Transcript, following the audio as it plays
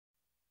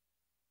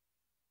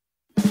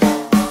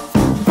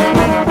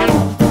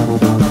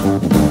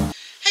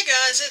Hey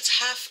guys,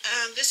 it's Haff,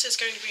 and this is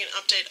going to be an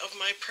update of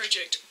my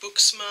project Book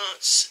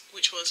Smartz,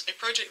 which was a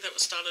project that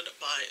was started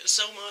by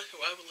Zelma, who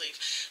I will leave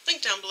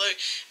linked down below,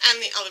 and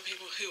the other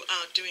people who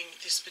are doing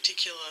this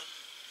particular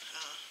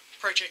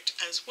project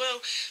as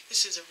well.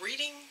 This is a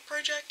reading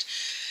project.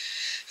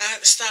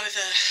 At the start of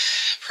the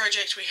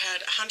project we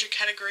had 100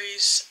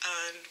 categories,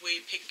 and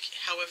we pick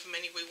however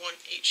many we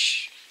want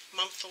each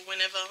month or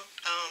whenever.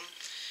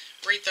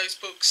 Read those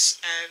books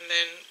and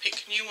then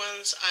pick new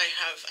ones. I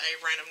have a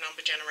random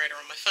number generator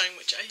on my phone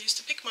which I use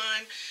to pick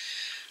mine,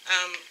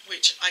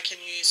 which I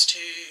can use to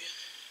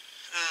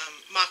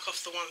mark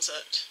off the ones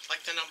that,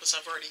 like the numbers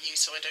I've already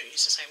used, so I don't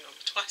use the same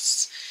number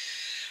twice.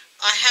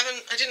 I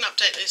didn't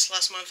update this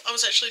last month. I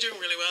was actually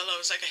doing really well.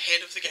 I was like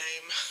ahead of the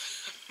game.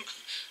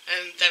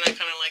 And then I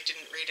kind of like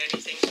didn't read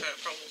anything for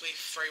probably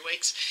 3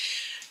 weeks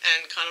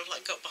and kind of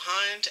like got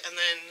behind, and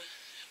then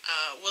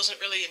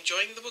wasn't really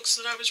enjoying the books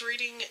that I was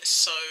reading,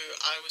 so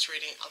I was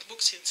reading other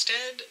books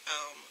instead.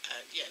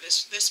 And yeah,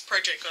 this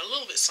project got a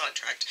little bit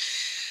sidetracked,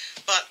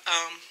 but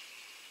I'm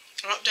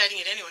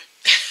updating it anyway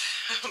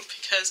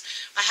because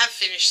I have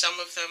finished some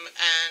of them,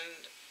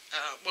 and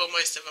well,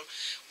 most of them.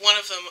 One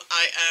of them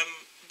I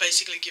am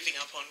basically giving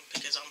up on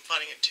because I'm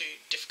finding it too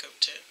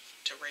difficult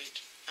to read,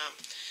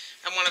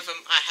 and one of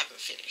them I haven't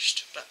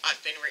finished, but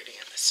I've been reading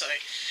it. So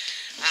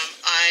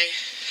I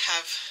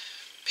have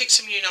picked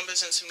some new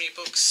numbers and some new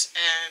books,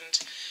 and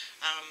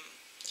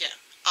yeah,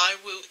 I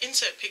will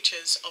insert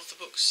pictures of the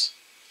books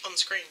on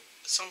screen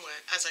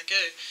somewhere as I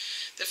go.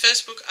 The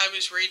first book I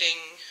was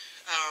reading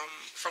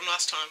from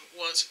last time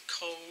was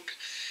called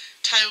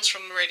Tales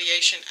from the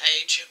Radiation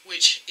Age,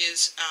 which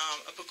is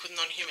a book with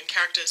non-human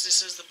characters.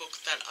 This is the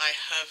book that I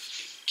have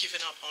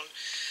given up on.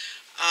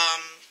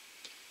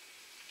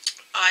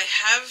 I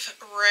have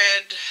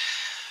read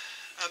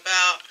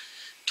about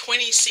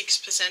 26%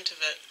 of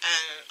it,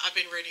 and I've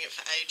been reading it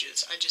for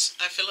ages.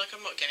 I feel like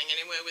I'm not getting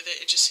anywhere with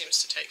it. It just seems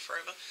to take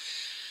forever.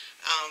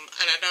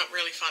 And I'm not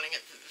really finding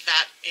it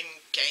that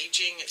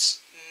engaging.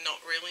 It's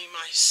not really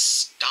my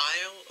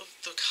style of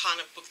the kind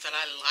of book that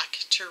I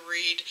like to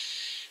read.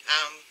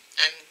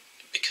 And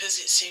because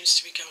it seems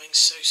to be going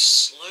so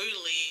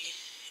slowly,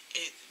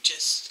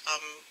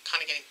 I'm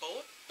kind of getting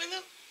bored with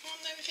it more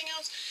than anything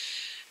else.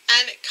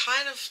 And it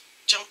kind of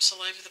jumps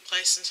all over the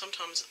place, and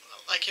sometimes,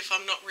 like, if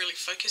I'm not really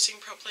focusing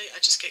properly,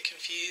 I just get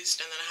confused,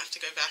 and then I have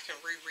to go back and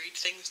reread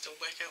things to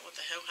work out what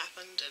the hell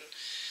happened. And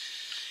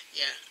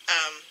yeah,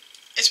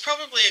 it's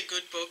probably a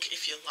good book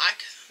if you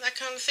like that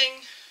kind of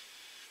thing.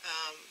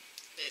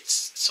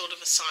 It's sort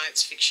of a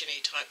science fiction-y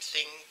type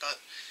thing,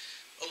 but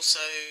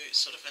also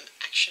sort of an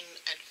action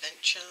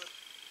adventure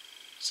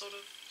sort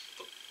of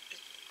book.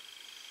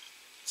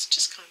 It's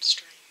just kind of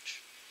strange.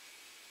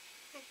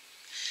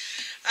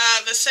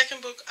 The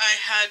second book I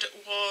had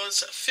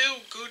was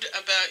Feel Good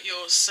About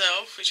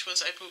Yourself, which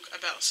was a book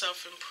about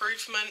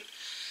self-improvement.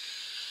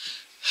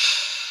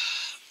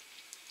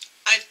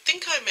 I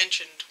think I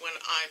mentioned when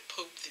I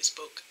pulled this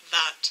book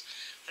that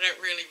I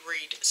don't really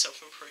read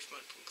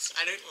self-improvement books.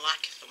 I don't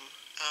like them.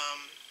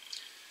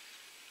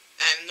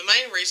 And the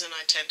main reason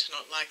I tend to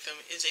not like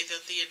them is either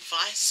the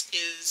advice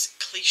is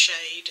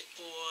cliched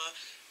or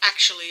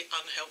actually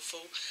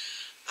unhelpful.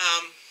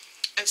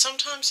 And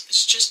sometimes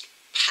it's just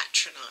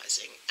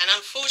patronising, and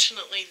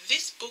unfortunately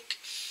this book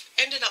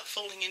ended up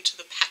falling into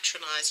the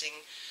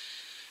patronising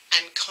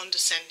and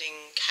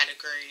condescending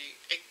category.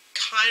 It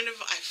kind of,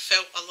 I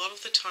felt a lot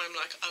of the time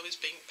like I was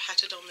being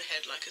patted on the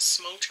head like a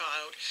small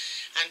child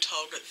and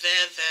told that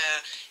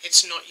there,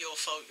 it's not your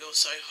fault, you're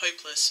so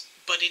hopeless,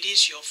 but it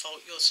is your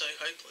fault, you're so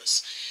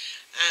hopeless.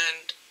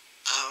 And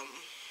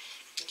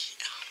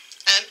yeah.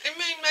 And I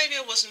mean, maybe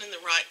I wasn't in the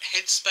right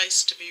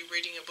headspace to be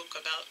reading a book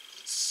about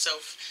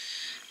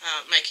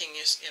making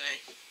you,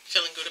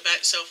 feeling good about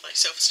yourself, like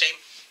self-esteem.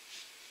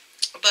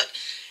 But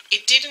I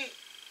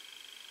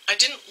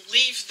didn't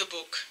leave the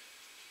book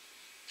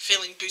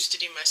feeling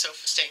boosted in my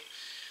self-esteem.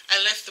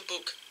 I left the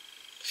book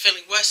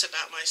feeling worse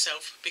about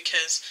myself,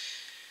 because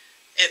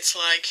it's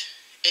like,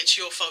 it's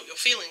your fault you're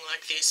feeling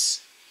like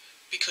this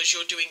because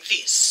you're doing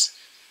this.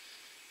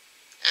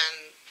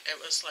 And it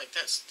was like,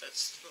 that's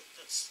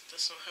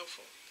not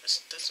helpful.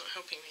 That's not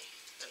helping me.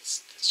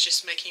 That's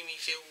just making me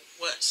feel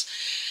worse.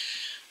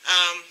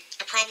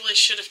 I probably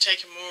should have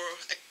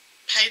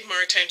paid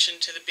more attention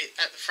to the bit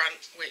at the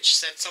front which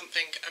said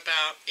something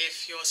about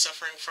if you're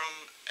suffering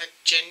from a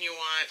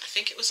genuine, I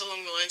think it was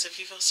along the lines of,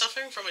 if you're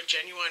suffering from a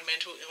genuine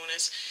mental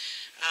illness,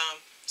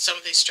 some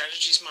of these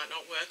strategies might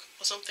not work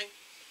or something.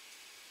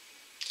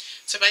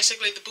 So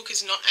basically the book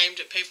is not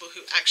aimed at people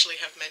who actually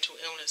have mental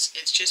illness.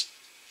 It's just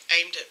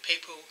aimed at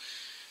people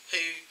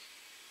who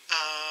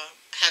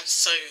have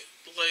so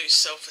low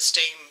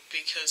self-esteem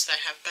because they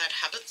have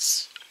bad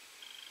habits.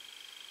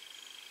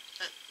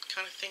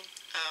 Kind of thing.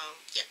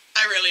 Yeah,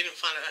 I really didn't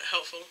find it that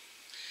helpful.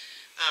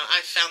 I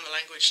found the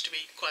language to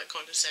be quite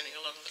condescending a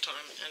lot of the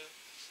time, and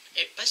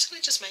it basically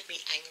just made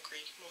me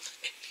angry more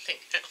than anything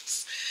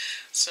else.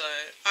 So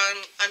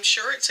I'm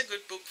sure it's a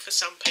good book for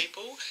some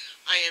people.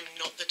 I am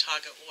not the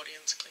target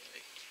audience,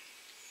 clearly.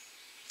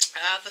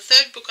 The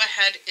third book I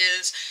had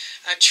is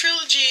a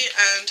trilogy,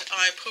 and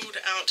I pulled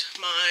out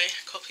my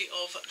copy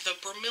of The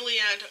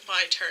Bromeliad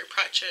by Terry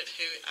Pratchett,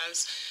 who,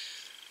 as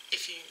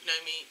if you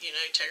know me, you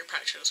know Terry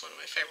Pratchett is one of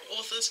my favourite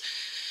authors,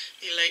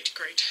 the late,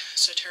 great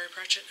Sir Terry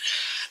Pratchett.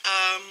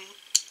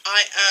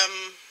 I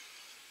am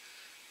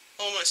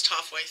almost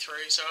halfway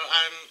through, so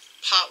I'm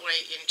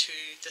partway into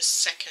the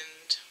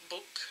second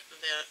book,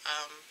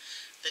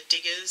 the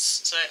Diggers.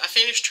 So I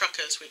finished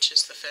Truckers, which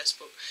is the first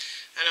book,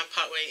 and I'm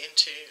partway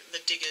into the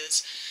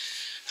Diggers.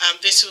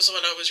 This was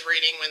what I was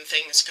reading when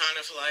things kind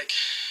of like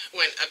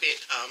went a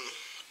bit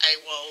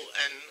AWOL,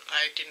 and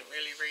I didn't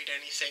really read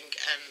anything,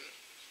 and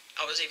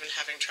I was even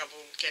having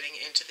trouble getting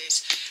into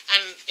this,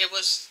 and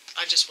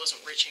I just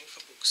wasn't reaching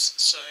for books.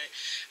 So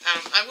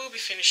I will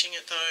be finishing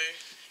it though.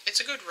 It's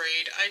a good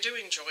read. I do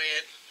enjoy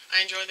it.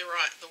 I enjoy the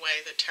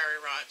way that Terry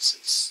writes.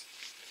 It's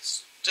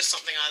just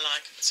something I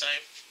like. So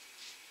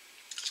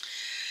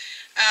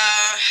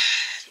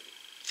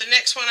the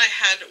next one I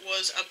had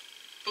was a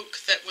book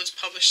that was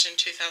published in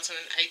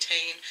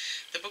 2018.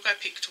 The book I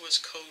picked was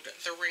called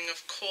The Ring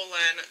of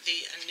Corlan,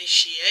 The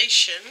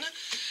Initiation.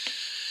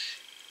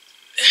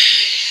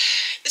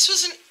 This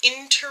was an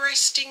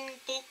interesting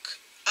book.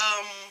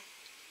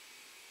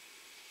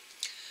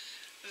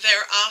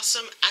 There are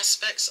some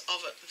aspects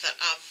of it that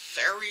are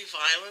very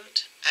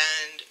violent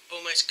and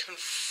almost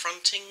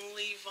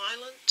confrontingly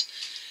violent,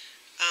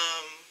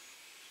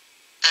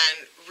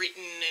 and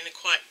written in a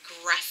quite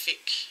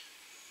graphic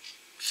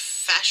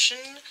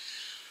fashion,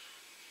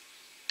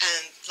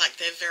 and like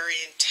they're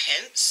very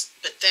intense,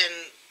 but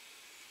then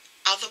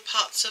other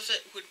parts of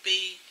it would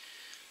be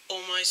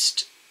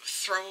almost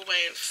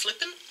throwaway and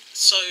flippant.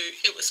 So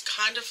it was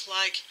kind of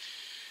like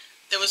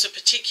there was a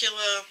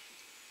particular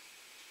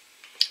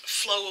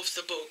flow of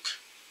the book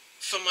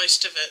for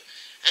most of it,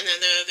 and then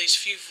there are these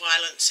few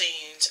violent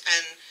scenes,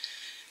 and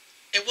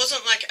it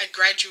wasn't like a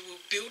gradual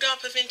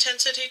build-up of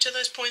intensity to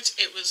those points.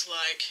 It was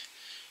like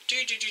do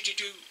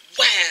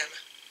wham,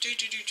 do,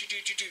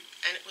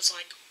 and it was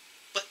like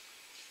what?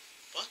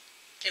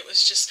 It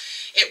was just,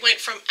 it went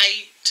from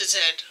A to Z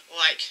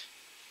like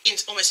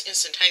almost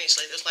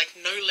instantaneously. There's like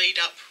no lead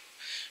up,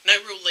 no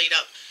real lead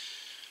up,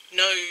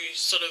 no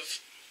sort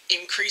of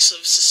increase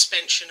of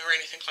suspension or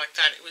anything like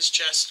that. It was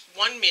just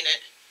 1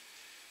 minute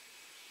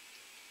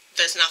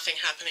there's nothing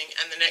happening,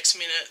 and the next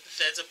minute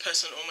there's a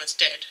person almost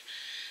dead.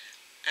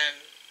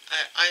 And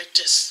I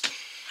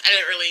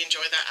didn't really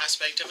enjoy that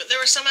aspect of it. There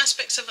were some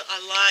aspects of it I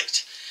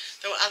liked.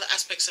 There were other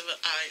aspects of it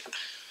I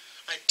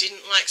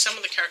didn't like. Some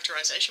of the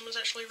characterization was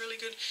actually really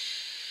good,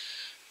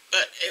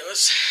 but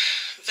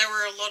there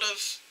were a lot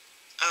of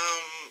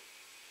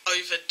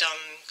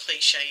overdone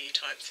cliche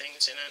type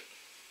things in it.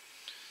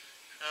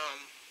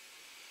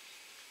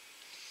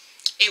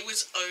 It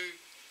was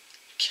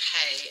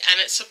okay,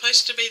 and it's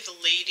supposed to be the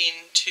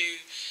lead-in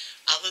to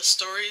other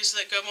stories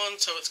that go on,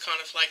 so it's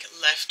kind of like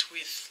left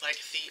with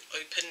like the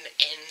open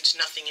end,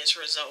 nothing is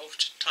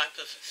resolved type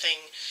of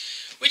thing,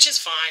 which is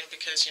fine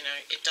because, you know,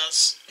 it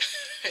does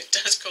it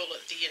does call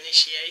it The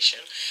Initiation.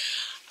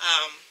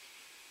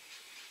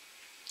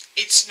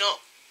 It's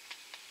not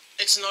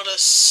a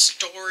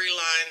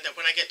storyline that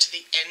when I get to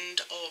the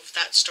end of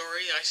that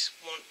story I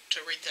want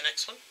to read the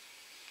next one.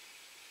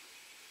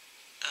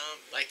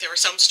 Like there are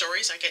some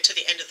stories I get to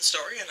the end of the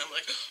story and I'm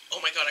like, oh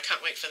my god, I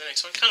can't wait for the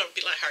next one. Kind of a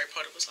bit like Harry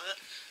Potter was like that.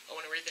 I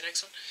want to read the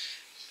next one.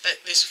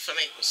 This for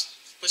me was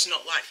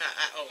not like that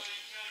at all.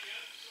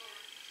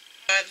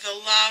 The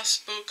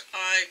last book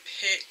I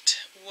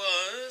picked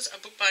was a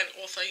book by an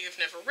author you've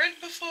never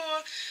read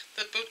before.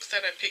 The book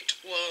that I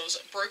picked was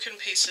Broken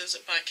Pieces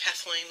by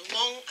Kathleen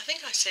Long. I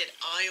think I said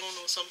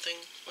Ion or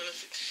something.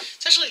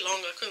 It's actually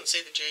Long, I couldn't see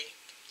the G.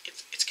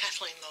 It's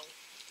Kathleen Long.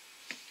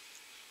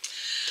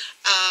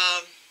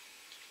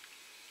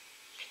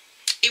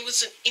 It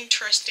was an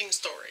interesting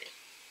story.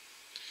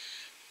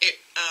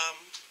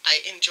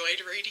 I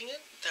enjoyed reading it.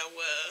 There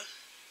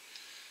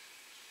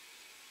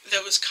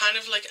was kind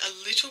of like a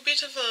little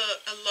bit of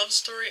a love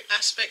story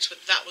aspect,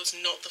 but that was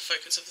not the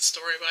focus of the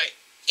story by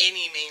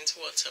any means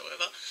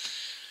whatsoever.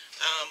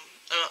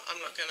 I'm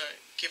not going to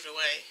give it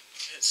away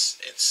because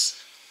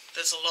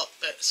there's a lot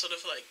that sort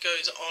of like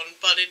goes on,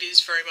 but it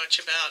is very much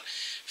about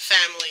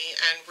family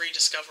and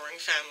rediscovering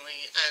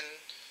family,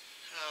 and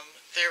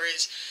there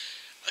is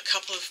a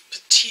couple of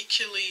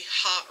particularly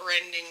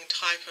heart-rending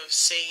type of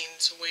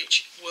scenes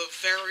which were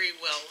very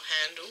well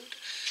handled.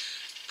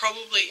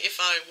 Probably if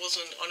I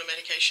wasn't on a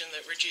medication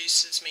that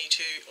reduces me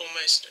to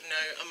almost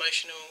no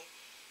emotional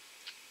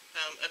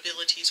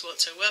abilities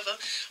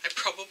whatsoever, I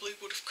probably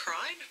would have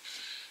cried.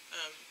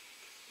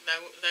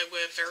 They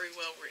were very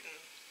well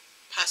written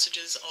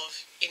passages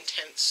of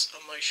intense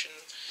emotion.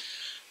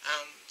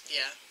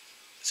 Yeah.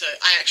 So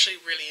I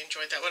actually really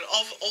enjoyed that one.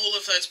 Of all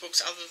of those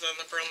books, other than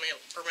the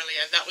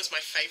Bromeliad, that was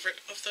my favourite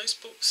of those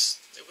books.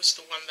 It was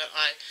the one that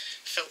I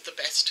felt the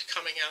best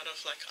coming out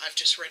of, like, I've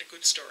just read a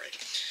good story.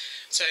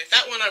 So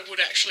that one I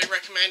would actually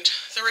recommend.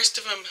 The rest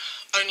of them,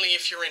 only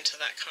if you're into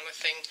that kind of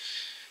thing.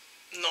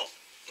 Not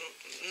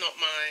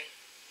my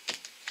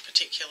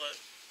particular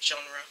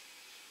genre.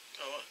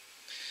 or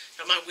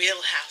not my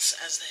wheelhouse,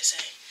 as they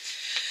say.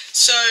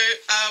 So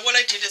what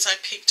I did is I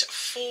picked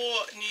 4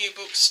 new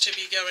books to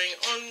be going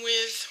on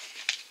with.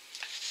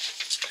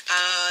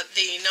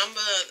 The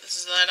number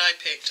that I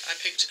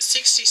picked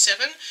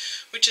 67,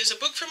 which is a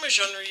book from a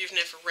genre you've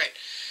never read.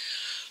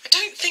 I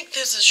don't think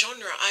there's a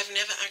genre I've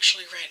never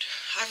actually read.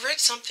 I've read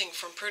something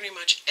from pretty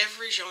much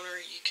every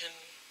genre you can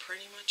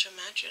pretty much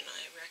imagine,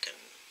 I reckon,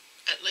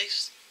 at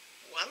least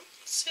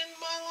once in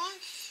my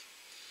life.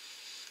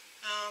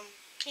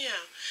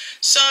 Yeah.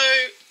 So,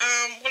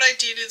 what I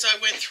did is I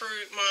went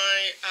through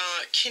my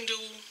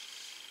Kindle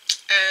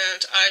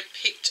and I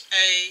picked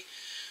a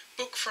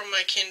book from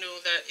my Kindle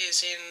that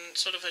is in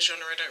sort of a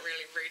genre I don't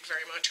really read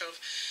very much of,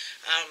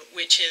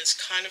 which is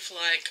kind of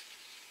like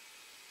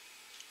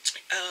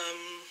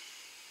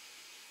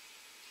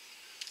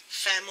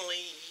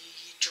family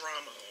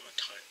drama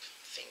type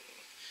thing.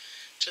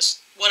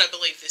 Just what I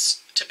believe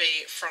this to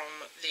be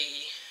from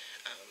the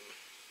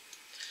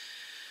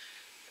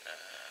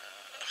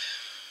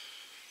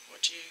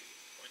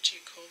what do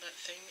you call that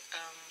thing?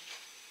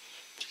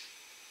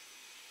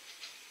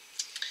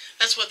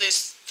 That's what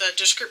the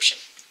description.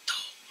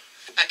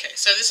 Okay,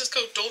 so this is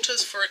called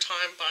Daughters for a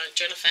Time by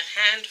Jennifer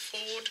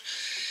Handford.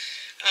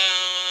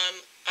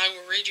 I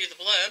will read you the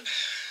blurb.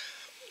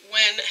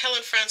 When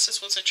Helen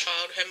Francis was a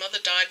child, her mother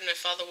died and her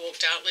father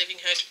walked out,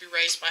 leaving her to be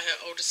raised by her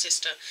older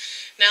sister.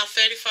 Now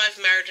 35,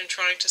 married and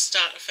trying to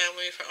start a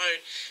family of her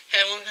own,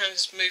 Helen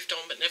has moved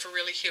on but never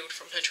really healed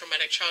from her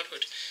traumatic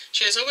childhood.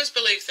 She has always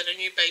believed that a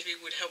new baby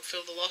would help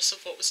fill the loss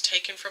of what was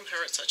taken from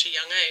her at such a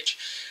young age.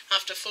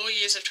 After 4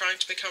 years of trying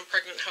to become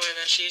pregnant,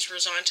 however, she is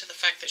resigned to the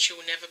fact that she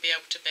will never be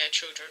able to bear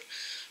children.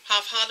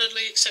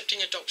 Half-heartedly accepting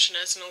adoption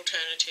as an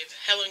alternative,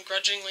 Helen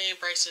grudgingly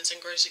embraces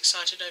and grows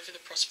excited over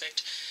the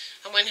prospect.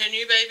 And when her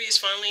new baby is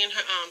finally in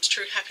her arms,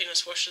 true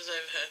happiness washes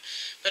over her.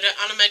 But her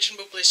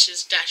unimaginable bliss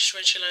is dashed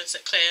when she learns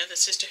that Claire, the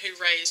sister who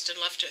raised and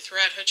loved her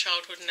throughout her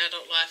childhood and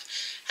adult life,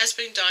 has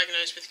been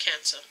diagnosed with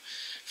cancer.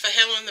 For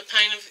Helen, the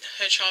pain of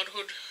her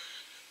childhood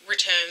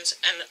returns,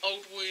 and the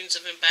old wounds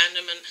of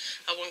abandonment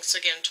are once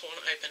again torn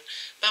open.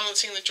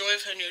 Balancing the joy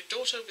of her new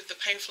daughter with the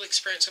painful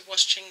experience of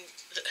watching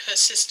her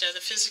sister,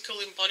 the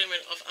physical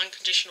embodiment of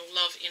unconditional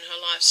love in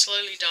her life,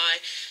 slowly die,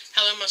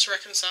 Helen must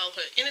reconcile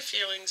her inner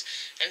feelings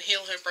and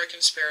heal her broken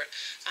spirit.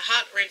 A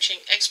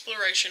heart-wrenching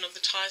exploration of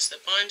the ties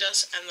that bind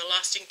us and the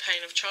lasting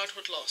pain of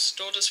childhood loss.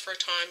 Daughters for a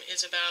Time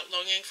is about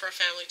longing for a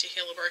family to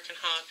heal a broken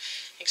heart,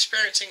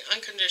 experiencing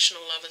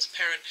unconditional love as a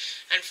parent,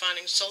 and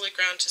finding solid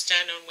ground to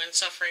stand on when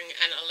suffering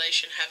and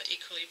elation have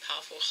equally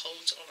powerful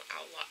holds on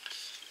our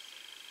life.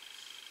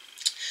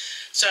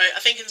 So I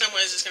think in some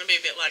ways it's going to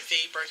be a bit like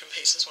the Broken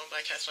Pieces one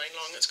by Kathleen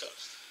Long. It's got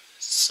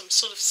some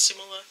sort of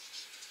similar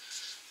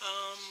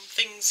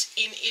things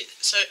in it.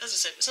 So as I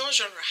said, it's not a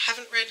genre I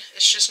haven't read,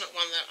 it's just not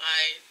one that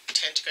I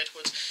tend to go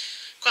towards.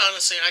 Quite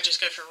honestly, I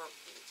just go for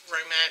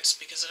romance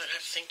because I don't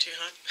have to think too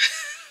hard.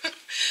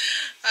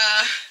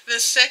 The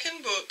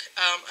second book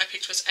I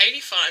picked was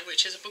 85,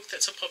 which is a book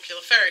that's a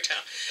popular fairy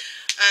tale.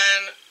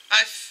 And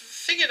I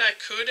figured I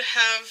could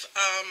have,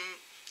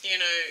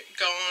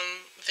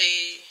 gone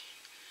the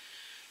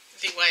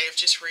way of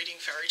just reading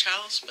fairy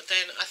tales, but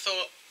then I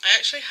thought, I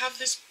actually have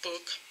this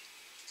book.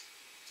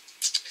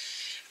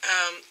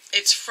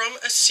 It's from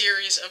a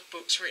series of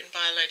books written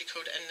by a lady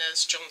called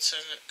Inez Johnson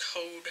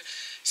called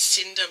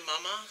Cinder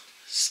Mama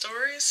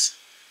Stories.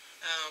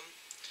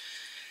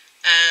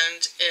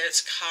 And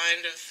it's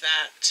kind of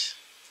that,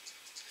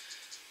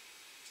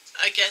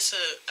 I guess,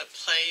 a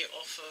play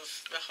off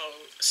of the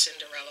whole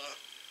Cinderella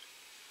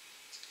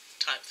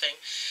type thing.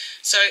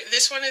 So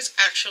this one is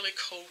actually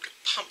called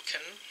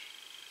Pumpkin.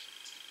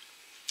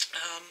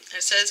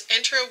 It says,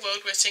 enter a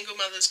world where single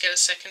mothers get a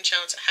second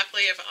chance at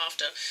happily ever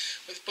after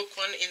with book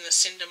 1 in the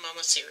Cinder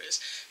Mama series.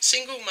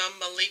 Single mum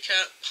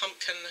Malika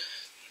Pumpkin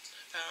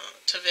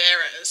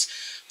Taveras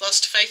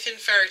lost faith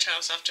in fairy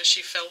tales after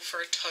she fell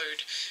for a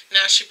toad.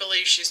 Now she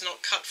believes she's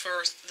not cut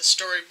for the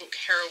storybook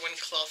heroine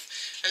cloth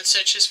and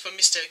searches for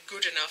Mr.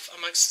 Good Enough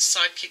amongst the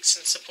sidekicks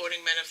and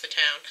supporting men of the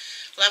town.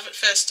 Love at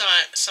first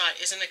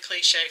sight isn't a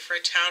cliche for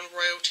town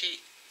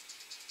royalty,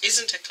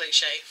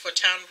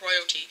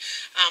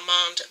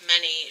 Armand,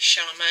 Manny,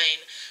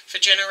 Charmaine. For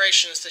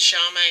generations, the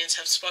Charmaines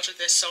have spotted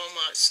their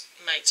soulmates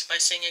by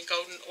seeing a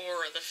golden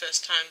aura the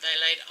first time they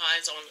laid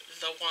eyes on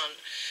the one.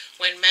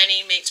 When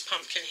Manny meets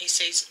Pumpkin, he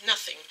sees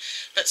nothing,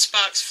 but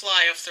sparks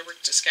fly off the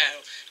Richter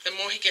scale. The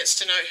more he gets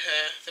to know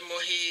her, the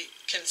more he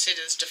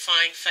considers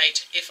defying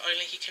fate, if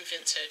only he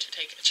convinces her to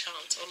take a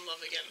chance on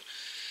love again.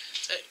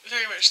 So,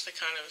 very much the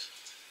kind of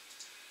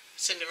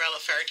Cinderella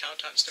fairy tale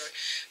type story.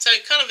 So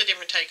kind of a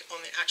different take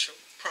on the actual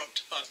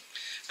prompt, but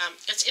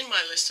it's in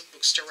my list of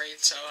books to read,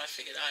 so I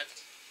figured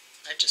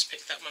I'd just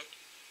pick that one.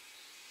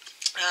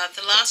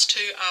 The last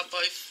two are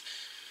both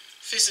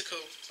physical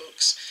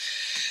books.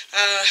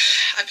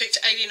 I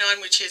picked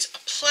 89, which is a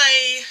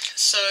play,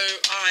 so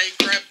I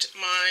grabbed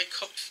my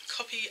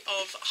copy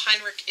of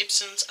Heinrich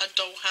Ibsen's A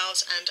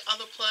Dollhouse and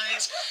Other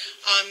Plays.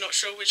 I'm not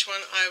sure which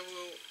one I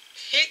will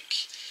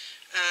pick.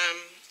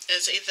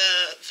 is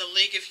either The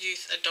League of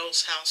Youth, A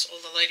Doll's House, or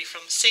The Lady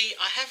from the Sea.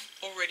 I have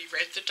already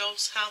read The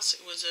Doll's House.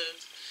 It was a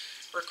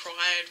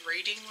required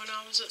reading when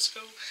I was at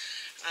school.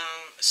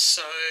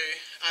 So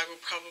I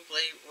will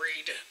probably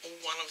read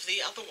one of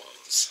the other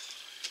ones.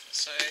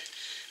 So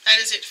that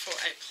is it for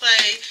a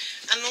play.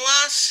 And the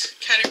last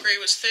category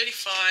was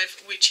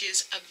 35, which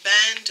is a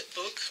banned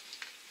book.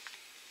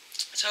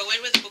 So I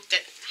went with a book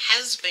that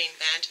has been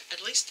banned,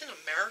 at least in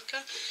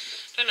America.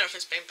 I don't know if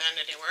it's been banned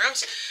anywhere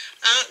else.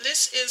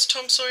 This is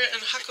Tom Sawyer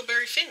and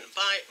Huckleberry Finn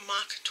by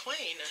Mark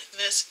Twain.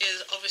 This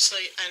is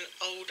obviously an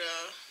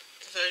older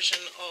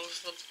version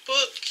of the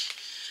book.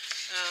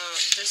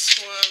 This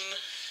one,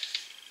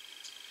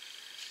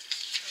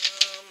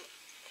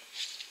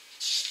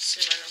 let's see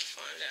if I can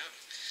find out.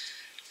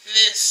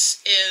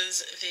 This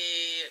is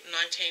the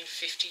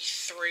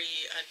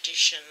 1953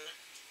 edition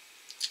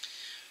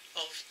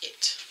of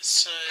it.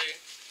 So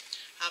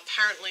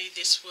apparently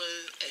this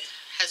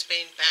has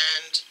been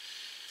banned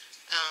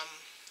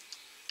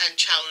and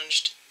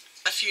challenged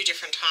a few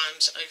different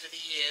times over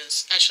the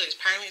years. Actually,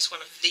 apparently it's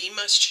one of the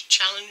most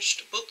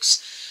challenged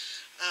books.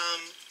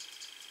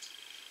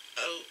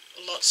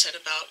 A lot said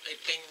about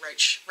it being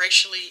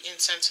racially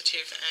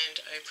insensitive and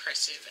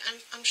oppressive,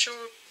 and I'm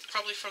sure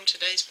probably from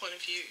today's point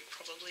of view it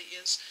probably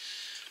is,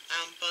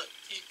 but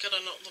you've got to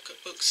not look at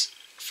books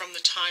from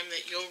the time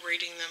that you're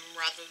reading them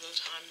rather than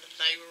the time that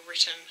they were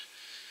written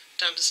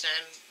to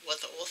understand what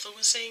the author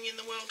was seeing in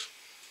the world.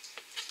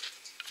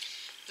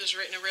 It was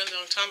written a really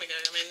long time ago.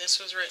 I mean,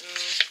 this was written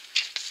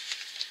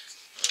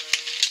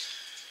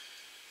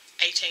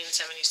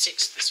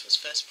 1876 this was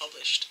first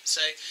published, so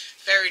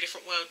very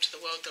different world to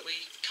the world that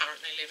we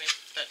currently live in,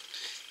 but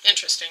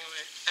interesting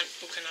and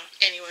book enough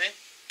anyway.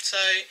 So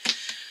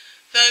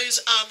those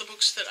are the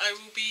books that I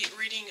will be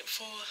reading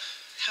for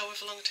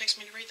however long it takes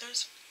me to read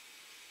those.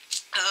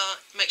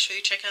 Make sure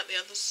you check out the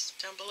others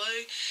down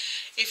below.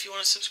 If you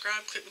want to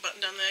subscribe, click the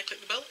button down there,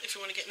 click the bell. If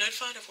you want to get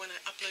notified of when I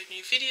upload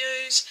new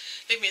videos,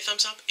 leave me a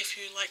thumbs up if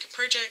you like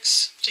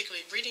projects,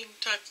 particularly reading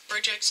type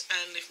projects,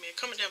 and leave me a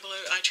comment down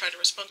below. I try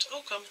to respond to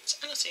all comments,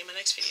 and I'll see you in my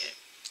next video.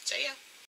 See ya!